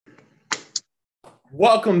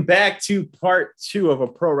Welcome back to part 2 of a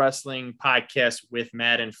pro wrestling podcast with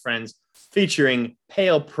Matt and friends, featuring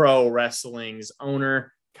Pale Pro Wrestling's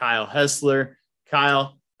owner, Kyle Hessler.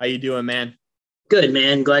 Kyle, how you doing, man? Good,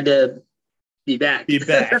 man. Glad to be back.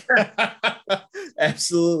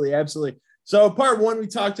 Absolutely. So part 1, we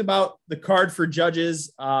talked about the card for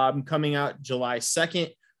judges coming out July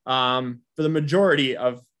 2nd for the majority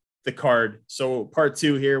of the card. So part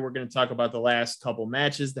 2 here, we're going to talk about the last couple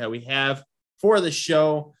matches that we have for the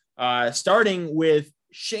show, starting with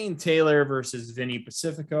Shane Taylor versus Vinny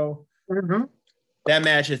Pacifico. Mm-hmm. That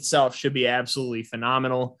match itself should be absolutely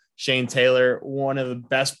phenomenal. Shane Taylor, one of the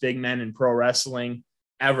best big men in pro wrestling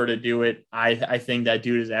ever to do it. I think that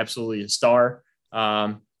dude is absolutely a star.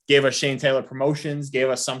 Gave us Shane Taylor promotions, gave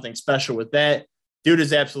us something special with that. Dude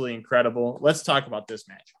is absolutely incredible. Let's talk about this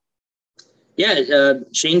match. Yeah,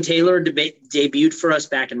 Shane Taylor debuted for us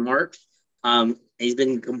back in March. He's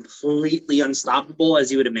been completely unstoppable,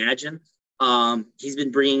 as you would imagine. He's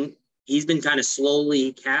been kind of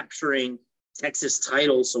slowly capturing Texas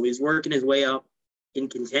titles, so he's working his way up in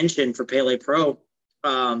contention for Pele Pro.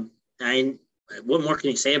 And what more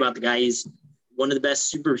can you say about the guy? He's one of the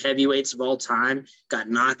best super heavyweights of all time. Got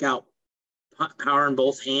knockout power in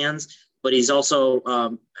both hands, but he's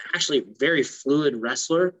also actually a very fluid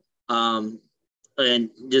wrestler, and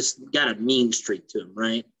just got a mean streak to him,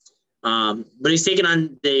 right? But he's taking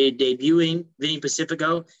on the debuting Vinny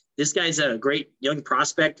Pacifico. This guy's a great young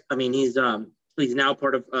prospect. I mean, he's now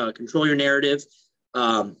part of Control Your Narrative.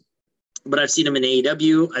 But I've seen him in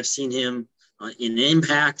AEW. I've seen him in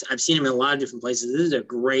Impact. I've seen him in a lot of different places. This is a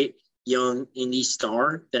great young indie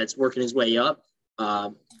star that's working his way up.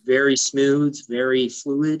 Very smooth, very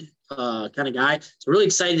fluid kind of guy. So really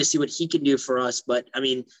excited to see what he can do for us. But, I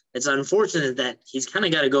mean, it's unfortunate that he's kind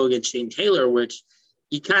of got to go against Shane Taylor, which –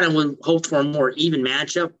 you kind of would hope for a more even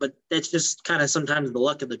matchup, but that's just kind of sometimes the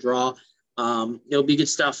luck of the draw. It'll be good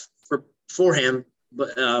stuff for him,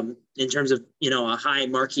 but in terms of, a high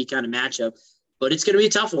marquee kind of matchup, but it's going to be a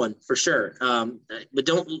tough one for sure. But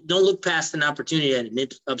don't look past an opportunity at an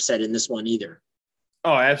upset in this one either.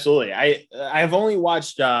 Oh, absolutely. I've only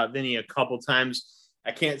watched Vinny a couple times.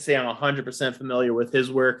 I can't say I'm 100% familiar with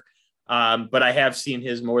his work, but I have seen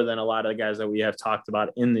his more than a lot of the guys that we have talked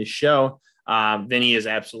about in this show. Vinny is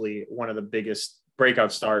absolutely one of the biggest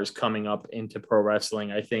breakout stars coming up into pro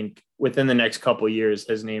wrestling. I think within the next couple of years,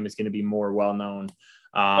 his name is going to be more well-known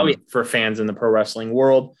for fans in the pro wrestling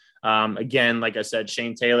world. Again, like I said,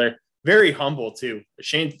 Shane Taylor, very humble too.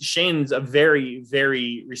 Shane's a very,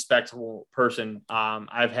 very respectable person.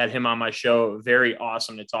 I've had him on my show. Very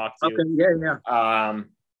awesome to talk to. Okay, yeah.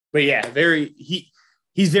 But yeah,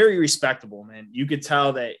 he's very respectable, man. You could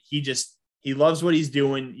tell that he loves what he's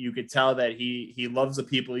doing. You could tell that he loves the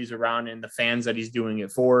people he's around and the fans that he's doing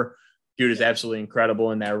it for. Dude is absolutely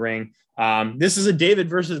incredible in that ring. This is a David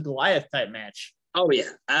versus Goliath type match. Oh yeah,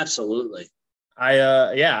 absolutely.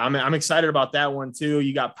 I'm excited about that one too.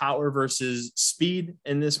 You got power versus speed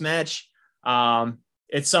in this match.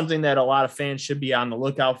 It's something that a lot of fans should be on the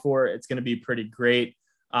lookout for. It's going to be pretty great.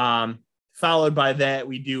 Followed by that,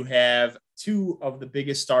 we do have 2 of the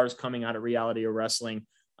biggest stars coming out of reality of wrestling.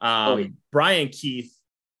 Bryan Keith,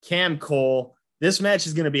 Cam Cole. This match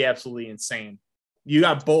is going to be absolutely insane. You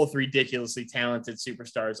got both ridiculously talented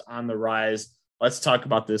superstars on the rise. Let's talk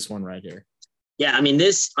about this one right here. Yeah, I mean,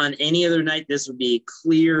 this on any other night, this would be a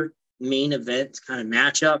clear main event kind of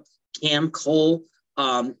matchup. Cam Cole,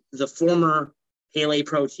 the former Pele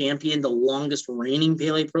Pro champion, the longest reigning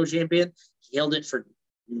Pele Pro champion, he held it for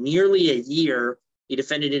nearly a year. He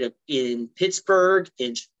defended it in Pittsburgh,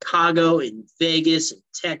 in Chicago, in Vegas, in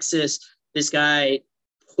Texas. This guy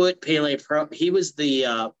put Pele Pro. He was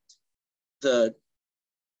the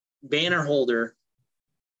banner holder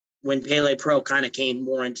when Pele Pro kind of came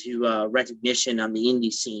more into recognition on the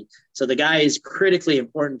indie scene. So the guy is critically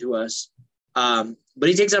important to us. But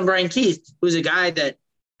he takes on Bryan Keith, who's a guy that,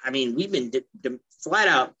 I mean, we've been flat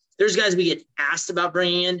out. There's guys we get asked about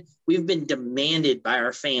bringing in. We've been demanded by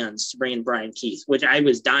our fans to bring in Bryan Keith, which I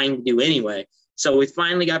was dying to do anyway. So we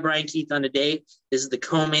finally got Bryan Keith on the date. This is the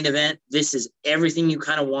co-main event. This is everything you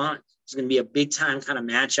kind of want. It's going to be a big-time kind of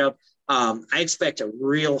matchup. I expect a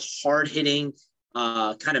real hard-hitting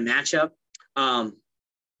kind of matchup.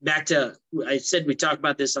 Back to, I said we talked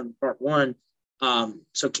about this on part 1.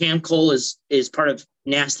 So Cam Cole is part of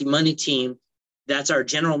Nasty Money team. That's our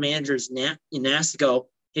general manager's Nastigo,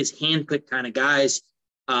 his handpicked kind of guys.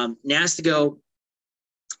 Nastigo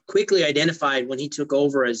quickly identified when he took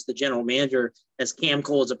over as the general manager as Cam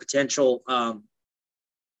Cole as a potential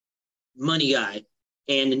money guy.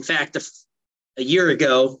 And in fact, a year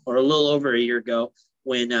ago, or a little over a year ago,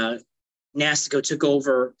 when Nastico took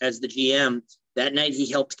over as the GM, that night he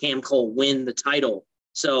helped Cam Cole win the title.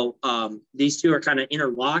 So these two are kind of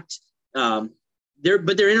interlocked.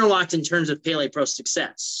 They're interlocked in terms of Pele Pro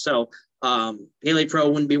success. So Pele Pro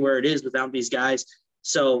wouldn't be where it is without these guys.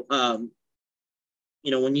 So,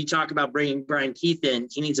 when you talk about bringing Bryan Keith in,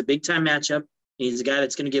 he needs a big time matchup. He needs a guy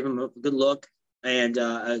that's going to give him a good look, and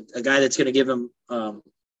a guy that's going to give him,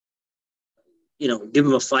 give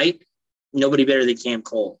him a fight. Nobody better than Cam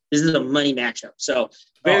Cole. This is a money matchup. So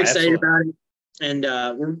very excited about it. And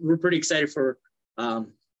we're pretty excited for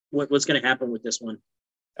what's going to happen with this one.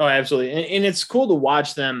 Oh, absolutely. And it's cool to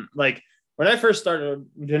watch them. Like when I first started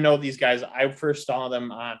to know these guys, I first saw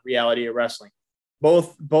them on Reality of Wrestling.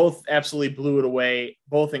 Both absolutely blew it away,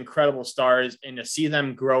 both incredible stars, and to see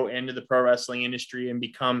them grow into the pro wrestling industry and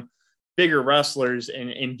become bigger wrestlers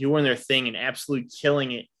and doing their thing and absolutely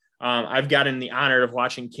killing it. I've gotten the honor of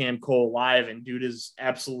watching Cam Cole live, and dude is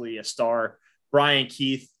absolutely a star. Bryan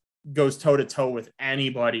Keith goes toe to toe with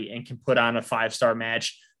anybody and can put on a 5-star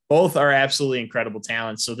match. Both are absolutely incredible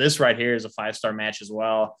talents. So this right here is a 5-star match as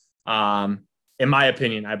well. In my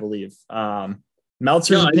opinion, I believe.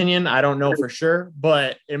 Meltzer's opinion, I don't know for sure,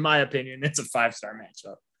 but in my opinion, it's a 5-star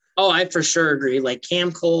matchup. Oh, I for sure agree. Like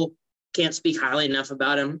Cam Cole, can't speak highly enough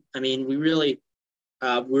about him. I mean, we're really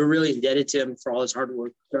indebted to him for all his hard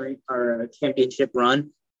work during our championship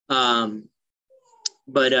run. We'll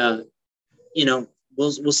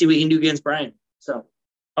see what he can do against Bryan. So.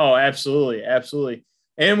 Oh, absolutely. Absolutely.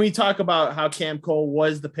 And we talk about how Cam Cole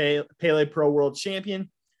was the Pele Pro World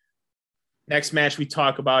Champion. Next match we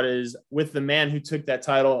talk about is with the man who took that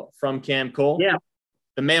title from Cam Cole. Yeah.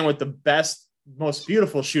 The man with the best, most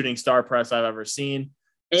beautiful shooting star press I've ever seen.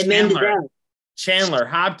 Chandler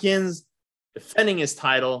Hopkins defending his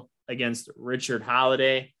title against Richard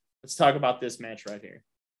Holliday. Let's talk about this match right here.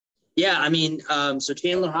 Yeah, I mean, so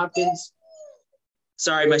Chandler Hopkins.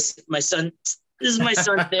 Sorry, my son. This is my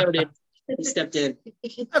son, Theoden. He stepped in.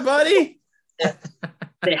 Hi, buddy.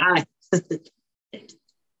 Say hi.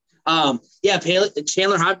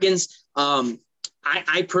 Chandler Hopkins.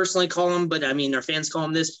 I personally call him, but I mean, our fans call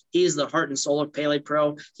him this. He is the heart and soul of Pele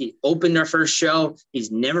Pro. He opened our first show.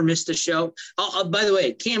 He's never missed a show. By the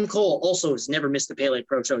way, Cam Cole also has never missed a Pele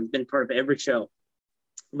Pro show. He's been part of every show.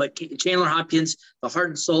 But Chandler Hopkins, the heart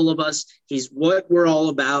and soul of us. He's what we're all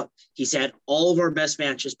about. He's had all of our best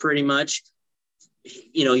matches pretty much.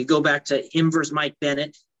 You go back to him versus Mike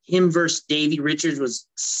Bennett. Him versus Davey Richards was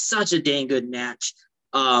such a dang good match.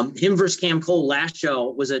 Him versus Cam Cole last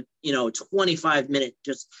show was a 25-minute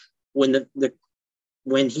just when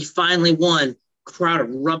when he finally won, crowd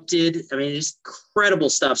erupted. I mean, just incredible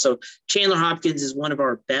stuff. So Chandler Hopkins is one of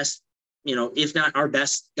our best, if not our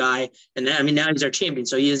best guy. And now he's our champion.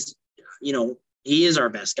 So he is our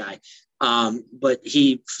best guy. But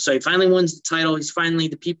he finally wins the title. He's finally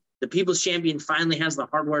the people's champion, finally has the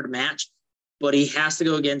hardware to match, but he has to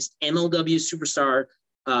go against MLW superstar,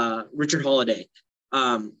 Richard Holliday.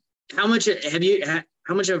 How much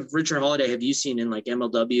of Richard Holliday have you seen in like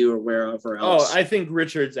MLW or wherever else? Oh, I think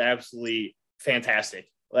Richard's absolutely fantastic.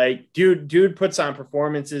 Like, dude puts on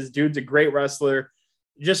performances. Dude's a great wrestler.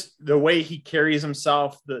 Just the way he carries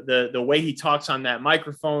himself, the way he talks on that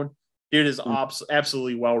microphone, dude is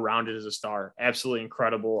absolutely well-rounded as a star. Absolutely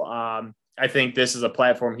incredible. I think this is a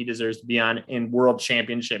platform he deserves to be on in world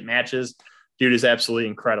championship matches. Dude is absolutely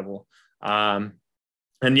incredible.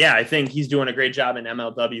 And yeah, I think he's doing a great job in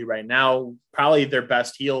MLW right now. Probably their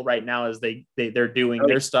best heel right now as they're doing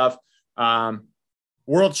their stuff.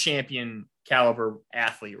 World champion caliber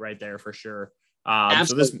athlete right there for sure.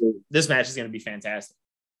 So this match is going to be fantastic.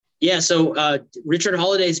 Yeah. So Richard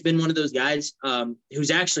Holliday has been one of those guys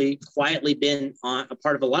who's actually quietly been on a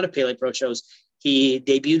part of a lot of Pele Pro shows. He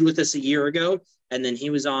debuted with us a year ago, and then he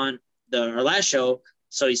was on our last show.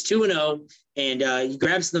 So he's 2-0, and he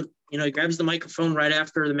grabs the microphone right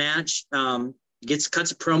after the match,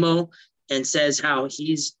 cuts a promo and says how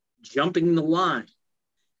he's jumping the line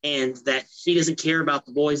and that he doesn't care about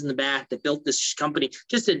the boys in the back that built this company.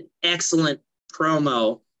 Just an excellent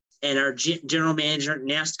promo. And our general manager,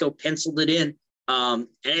 Nastico, penciled it in. And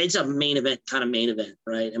it's a main event,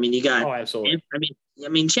 right? I mean, you got, absolutely. I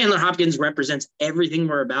mean, Chandler Hopkins represents everything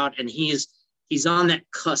we're about, and he's on that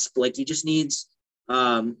cusp. Like, he just needs,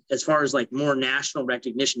 as far as like more national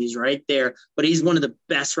recognition, he's right there. But he's one of the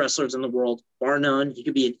best wrestlers in the world, bar none. He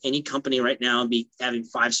could be in any company right now and be having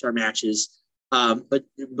 5-star matches. But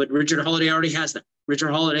Richard Holliday already has that.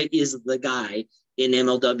 Richard Holliday is the guy in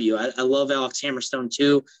MLW. I love Alex Hammerstone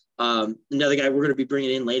too. Another guy we're going to be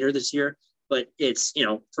bringing in later this year. But it's,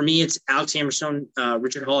 for me, it's Alex Hammerstone,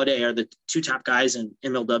 Richard Holliday are the two top guys in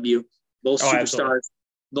MLW, both superstars.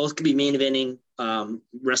 Both could be main eventing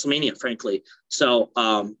WrestleMania, frankly. So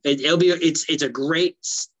it's a great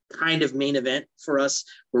kind of main event for us.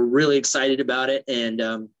 We're really excited about it,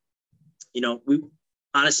 and we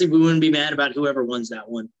wouldn't be mad about whoever wins that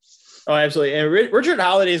one. Oh, absolutely. And Richard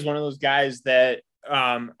Holliday is one of those guys that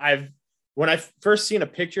when I first seen a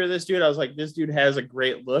picture of this dude, I was like, this dude has a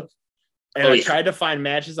great look. And I tried to find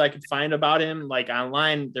matches I could find about him, like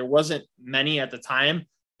online. There wasn't many at the time,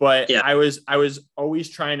 but I was always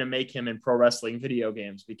trying to make him in pro wrestling video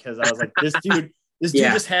games because I was like, this dude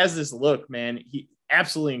just has this look, man. He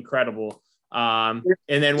absolutely incredible. And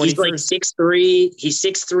then when he's like 6'3", he's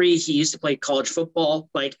 6'3". He used to play college football.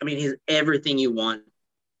 Like, I mean, he's everything you want.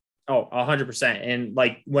 Oh, 100%. And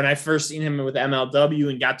like when I first seen him with MLW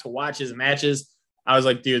and got to watch his matches, I was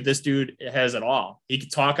like, dude, this dude has it all. He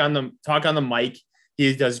could talk on the mic.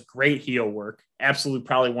 He does great heel work. Absolutely,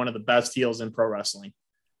 probably one of the best heels in pro wrestling.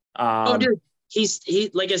 Dude,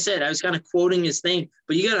 he like I said, I was kind of quoting his thing,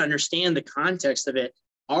 but you got to understand the context of it.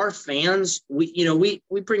 Our fans, we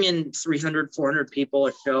bring in 300, 400 people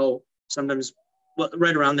a show, sometimes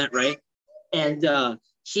right around that, right? And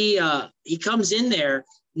he comes in there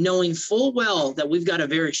knowing full well that we've got a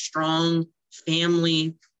very strong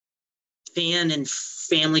fan and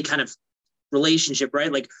family kind of relationship,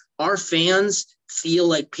 right? Like our fans feel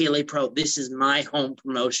like Pele Pro, this is my home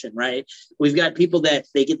promotion, right? We've got people that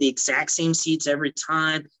they get the exact same seats every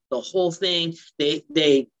time, the whole thing. They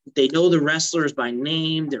know the wrestlers by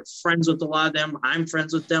name. They're friends with a lot of them. I'm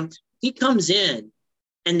friends with them. He comes in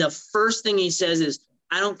and the first thing he says is,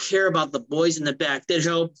 I don't care about the boys in the back that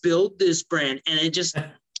help build this brand. And it just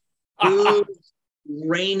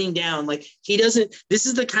raining down. Like this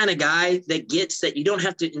is the kind of guy that gets that you don't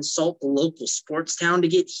have to insult the local sports town to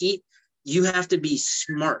get heat. You have to be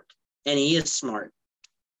smart, and he is smart.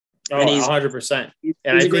 Oh, 100%.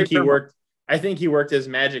 And I think he worked his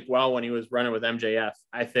magic well when he was running with MJF.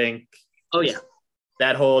 I think. Oh yeah.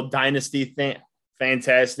 That whole dynasty thing,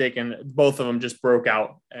 fantastic, and both of them just broke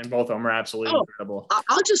out, and both of them are absolutely incredible.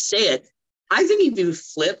 I'll just say it. I think if you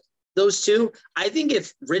flip those two, I think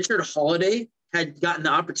if Richard Holliday had gotten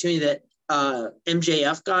the opportunity that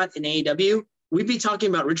MJF got in AEW, we'd be talking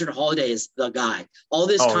about Richard Holliday as the guy. All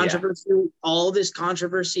this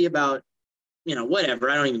controversy about, whatever.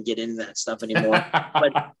 I don't even get into that stuff anymore.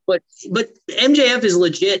 but MJF is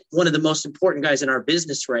legit one of the most important guys in our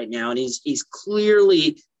business right now, and he's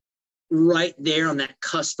clearly right there on that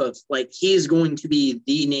cusp of like he is going to be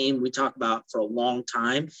the name we talk about for a long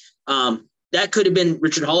time. That could have been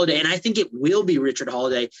Richard Holliday, and I think it will be Richard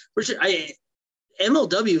Holliday.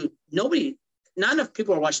 MLW, not enough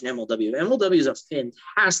people are watching MLW. MLW is a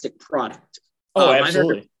fantastic product. Oh,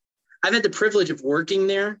 absolutely. I've had the privilege of working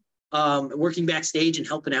there, working backstage and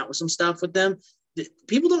helping out with some stuff with them.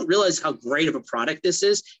 People don't realize how great of a product this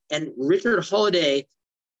is. And Richard Holliday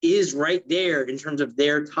is right there in terms of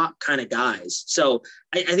their top kind of guys. So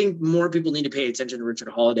I think more people need to pay attention to Richard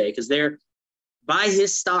Holliday because buy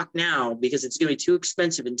his stock now because it's going to be too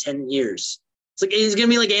expensive in 10 years. It's like, he's going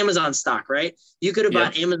to be like Amazon stock, right? You could have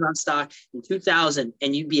bought Amazon stock in 2000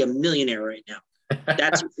 and you'd be a millionaire right now.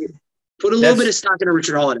 Put a little bit of stock into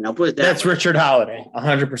Richard Holliday. I'll put it that That's way. Richard Holliday,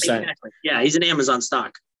 100%. Exactly. Yeah, he's an Amazon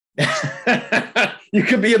stock. You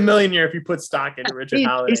could be a millionaire if you put stock into Richard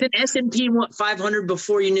Holliday. He's an S&P 500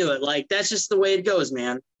 before you knew it. Like, that's just the way it goes,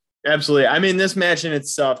 man. Absolutely. I mean, this match in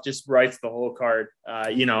itself just writes the whole card.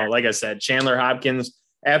 Like I said, Chandler Hopkins,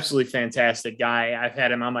 absolutely fantastic guy. I've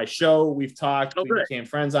had him on my show. We've talked. We became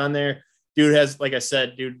friends on there. Dude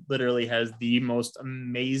literally has the most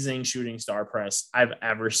amazing shooting star press I've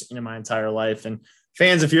ever seen in my entire life. And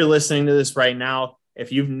fans, if you're listening to this right now,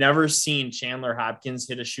 if you've never seen Chandler Hopkins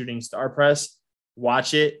hit a shooting star press,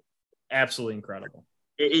 watch it. Absolutely incredible.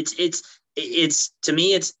 It's to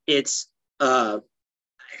me, I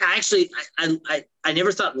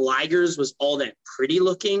never thought Liger's was all that pretty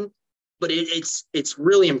looking, but it's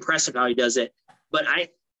really impressive how he does it. But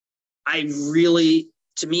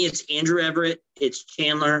to me, it's Andrew Everett, it's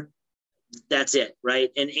Chandler. That's it,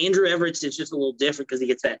 right? And Andrew Everett's is just a little different because he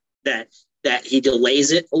gets that he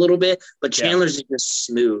delays it a little bit, but Chandler's is just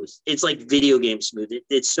smooth. It's like video game smooth.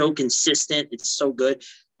 It's so consistent. It's so good.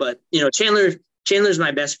 But Chandler's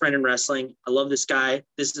my best friend in wrestling. I love this guy.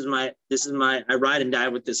 I ride and die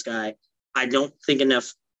with this guy. I don't think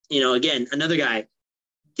enough, again, another guy,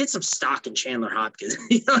 get some stock in Chandler Hopkins.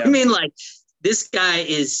 You know what I mean? Like, this guy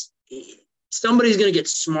somebody's going to get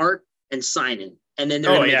smart and sign him. And then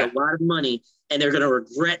they're going to make a lot of money and they're going to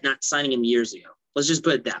regret not signing him years ago. Let's just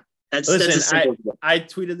put it down. That's I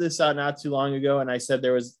tweeted this out not too long ago, and I said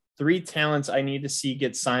there was 3 talents I need to see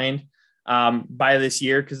get signed. by this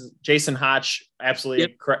year, because Jason Hotch,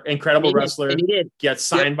 absolutely incredible wrestler, gets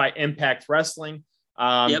signed by Impact Wrestling.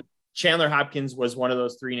 Chandler Hopkins was one of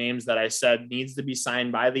those 3 names that I said needs to be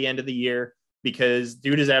signed by the end of the year, because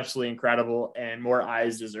dude is absolutely incredible and more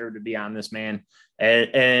eyes deserve to be on this man.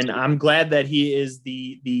 And I'm glad that he is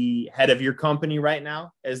the head of your company right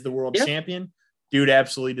now as the world champion. Dude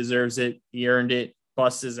absolutely deserves it. He earned it.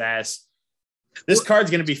 Bust his ass. This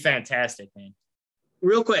card's going to be fantastic, man.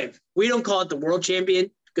 Real quick, we don't call it the world champion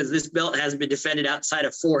because this belt hasn't been defended outside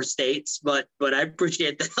of 4 states, but I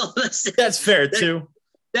appreciate that. That's fair too.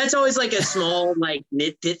 That's always like a small like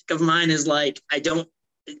nitpick of mine, is like, I don't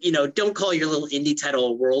call your little indie title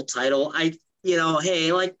a world title.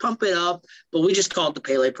 Hey, like, pump it up, but we just call it the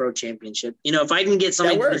Pele Pro Championship. If I can get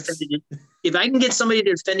somebody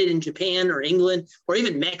to defend it in Japan or England or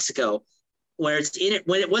even Mexico, where it's in it,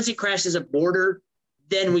 once it crashes a border,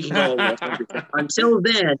 then we can go a world championship. Until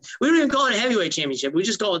then, we don't even call it a heavyweight championship. We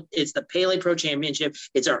just call it's the Pele Pro Championship.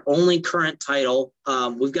 It's our only current title.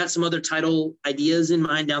 We've got some other title ideas in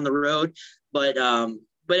mind down the road, but at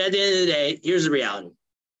the end of the day, here's the reality.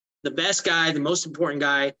 The best guy, the most important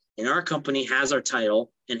guy in our company has our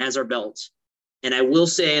title and has our belts. And I will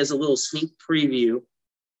say, as a little sneak preview,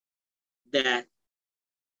 that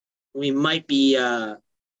we might be there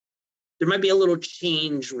might be a little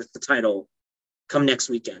change with the title come next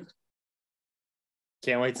weekend.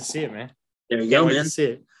 Can't wait to see it, man. There you go, man. To see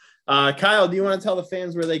it. Kyle, do you want to tell the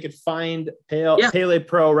fans where they could find Pele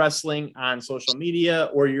Pro Wrestling on social media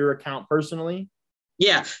or your account personally?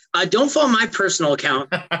 Yeah, don't follow my personal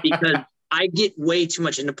account because I get way too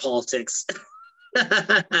much into politics.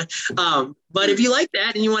 But if you like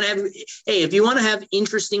that and you want to if you want to have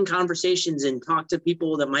interesting conversations and talk to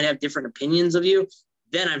people that might have different opinions of you,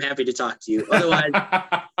 then I'm happy to talk to you. Otherwise,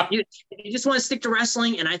 you just want to stick to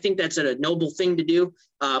wrestling, and I think that's a noble thing to do.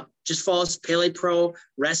 Just follow us, Pele Pro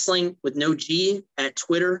Wrestling with no G, at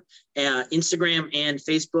Twitter, Instagram, and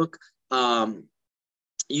Facebook.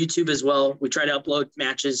 YouTube as well. We try to upload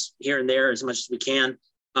matches here and there as much as we can.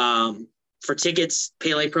 For tickets,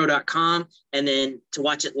 PelePro.com. And then to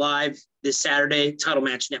watch it live this Saturday,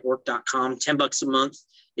 TitleMatchNetwork.com, $10 a month.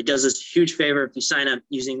 It does us a huge favor if you sign up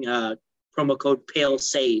using promo code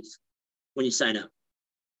PALESAVE when you sign up.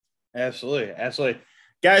 Absolutely. Absolutely.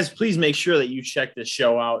 Guys, please make sure that you check this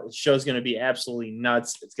show out. The show's going to be absolutely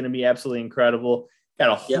nuts. It's going to be absolutely incredible. Got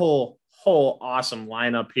a whole awesome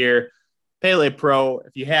lineup here. Pele Pro,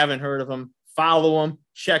 if you haven't heard of them, follow them,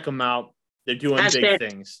 check them out. They're doing big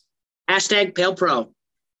things. Hashtag Pale Pro.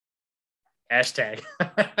 Hashtag.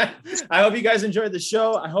 I hope you guys enjoyed the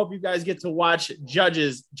show. I hope you guys get to watch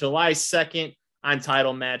Judges July 2nd on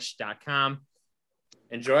TitleMatch.com.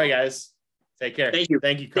 Enjoy, guys. Take care. Thank you.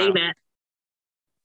 Thank you, Kyle. Thank you, Matt.